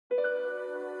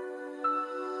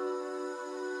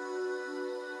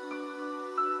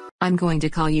I'm going to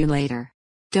call you later.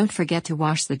 Don't forget to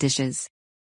wash the dishes.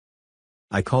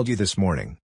 I called you this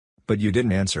morning. But you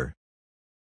didn't answer.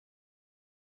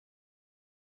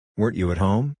 Weren't you at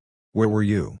home? Where were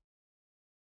you?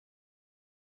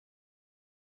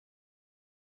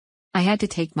 I had to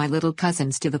take my little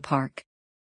cousins to the park.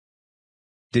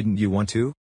 Didn't you want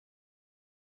to?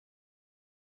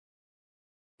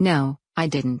 No, I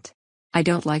didn't. I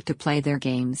don't like to play their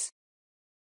games.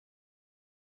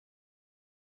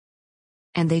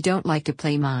 And they don't like to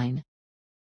play mine.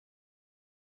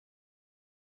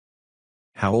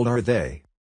 How old are they?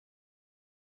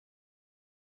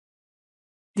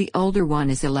 The older one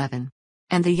is 11.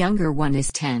 And the younger one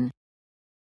is 10.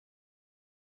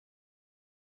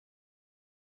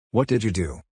 What did you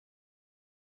do?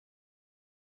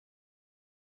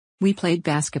 We played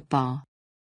basketball.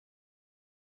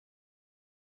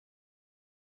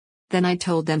 Then I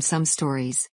told them some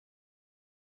stories.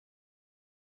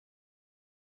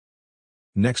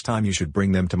 Next time you should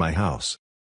bring them to my house.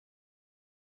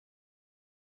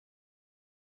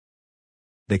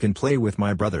 They can play with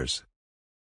my brothers.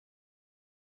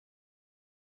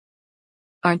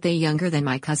 Aren't they younger than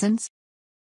my cousins?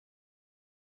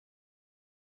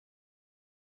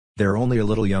 They're only a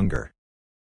little younger.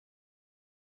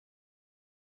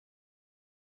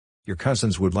 Your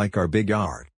cousins would like our big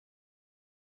yard.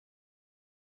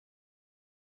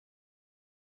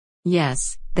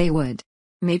 Yes, they would.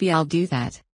 Maybe I'll do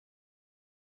that.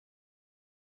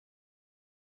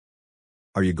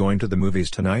 Are you going to the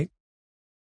movies tonight?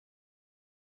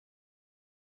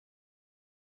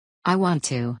 I want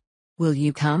to. Will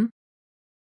you come?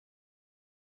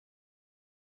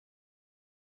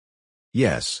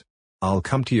 Yes. I'll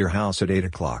come to your house at 8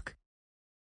 o'clock.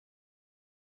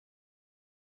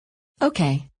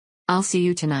 Okay. I'll see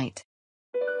you tonight.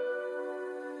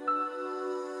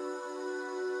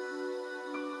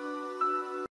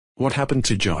 What happened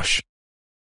to Josh?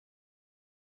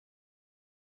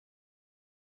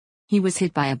 He was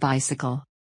hit by a bicycle.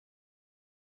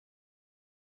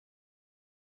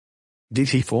 Did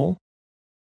he fall?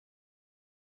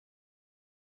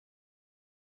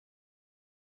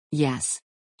 Yes.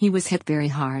 He was hit very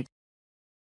hard.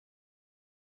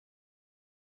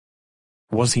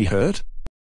 Was he hurt?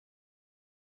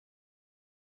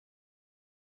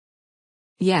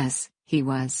 Yes, he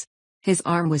was. His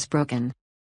arm was broken.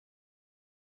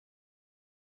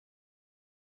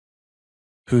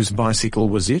 Whose bicycle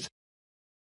was it?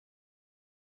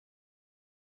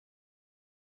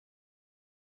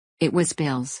 It was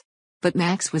Bill's. But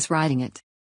Max was riding it.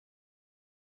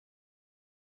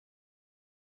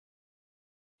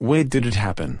 Where did it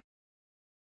happen?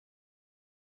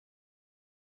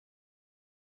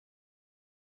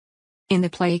 In the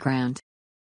playground.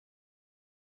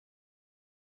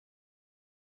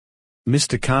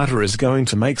 Mr. Carter is going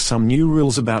to make some new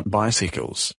rules about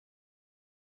bicycles.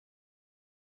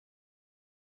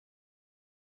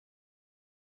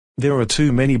 There are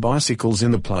too many bicycles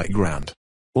in the playground.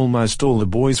 Almost all the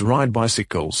boys ride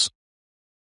bicycles.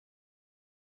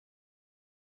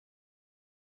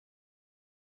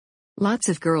 Lots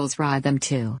of girls ride them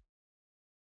too.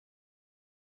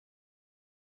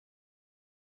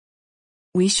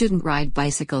 We shouldn't ride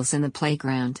bicycles in the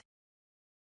playground.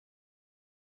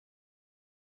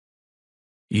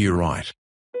 You're right.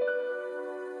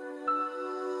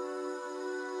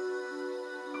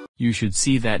 You should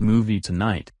see that movie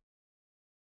tonight.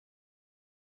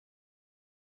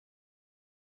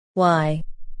 Why?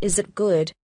 Is it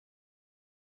good?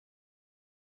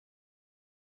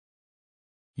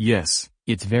 Yes,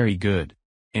 it's very good.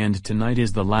 And tonight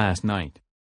is the last night.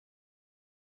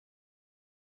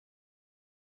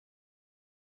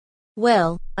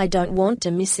 Well, I don't want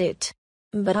to miss it.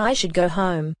 But I should go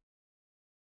home.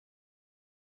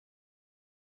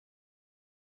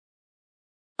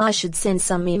 I should send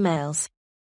some emails.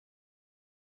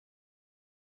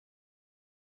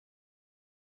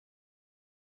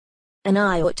 And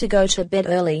I ought to go to bed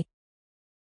early.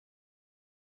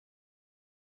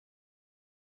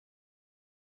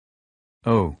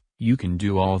 Oh, you can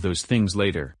do all those things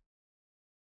later.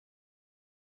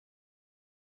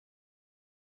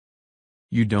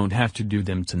 You don't have to do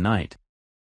them tonight.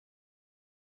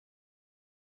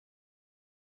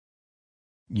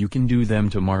 You can do them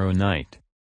tomorrow night.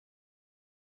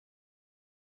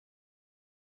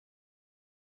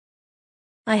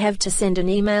 I have to send an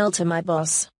email to my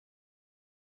boss.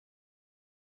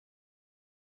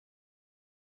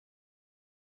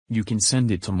 You can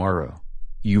send it tomorrow.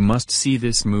 You must see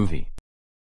this movie.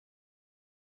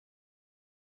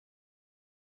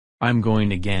 I'm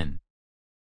going again.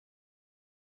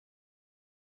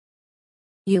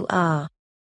 You are.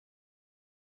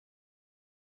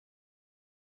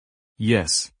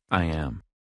 Yes, I am.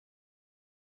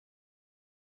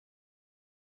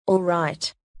 All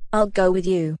right. I'll go with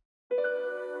you.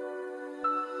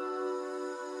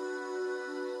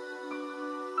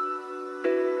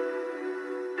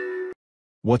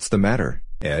 What's the matter,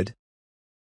 Ed?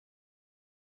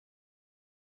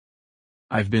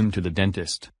 I've been to the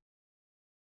dentist.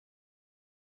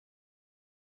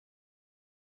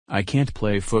 I can't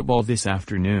play football this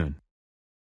afternoon.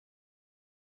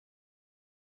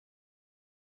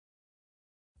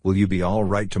 Will you be all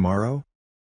right tomorrow?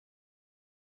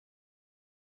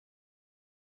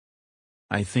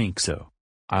 I think so.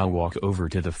 I'll walk over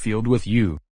to the field with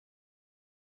you.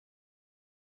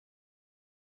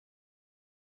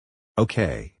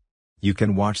 Okay. You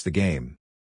can watch the game.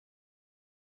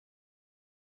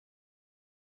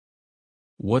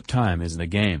 What time is the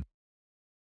game?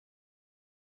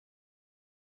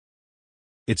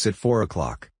 It's at 4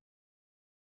 o'clock.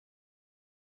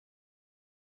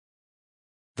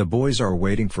 The boys are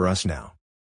waiting for us now.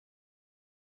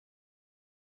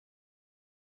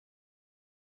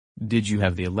 Did you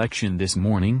have the election this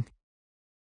morning?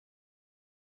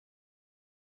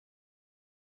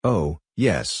 Oh,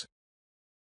 yes.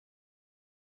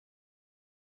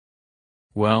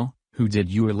 Well, who did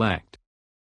you elect?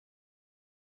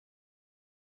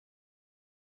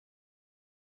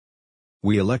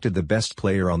 We elected the best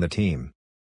player on the team.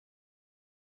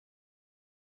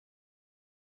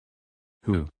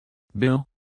 Who? Bill?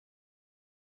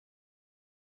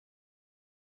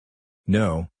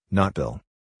 No, not Bill.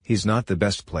 He's not the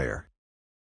best player.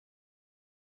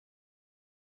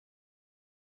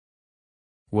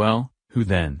 Well, who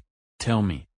then? Tell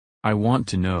me. I want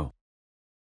to know.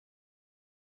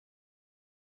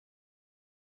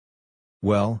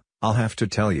 Well, I'll have to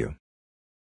tell you.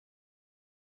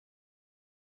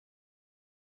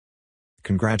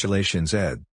 Congratulations,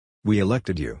 Ed. We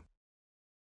elected you.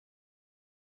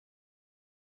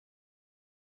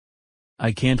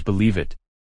 I can't believe it.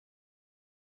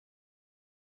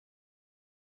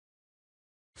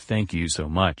 Thank you so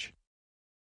much.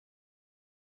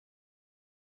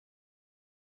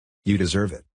 You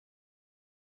deserve it.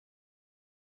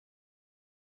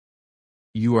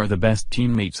 You are the best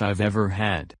teammates I've ever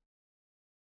had.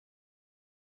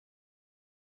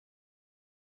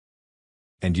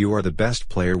 And you are the best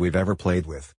player we've ever played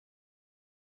with.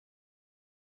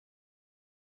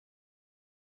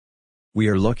 We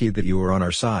are lucky that you are on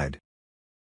our side.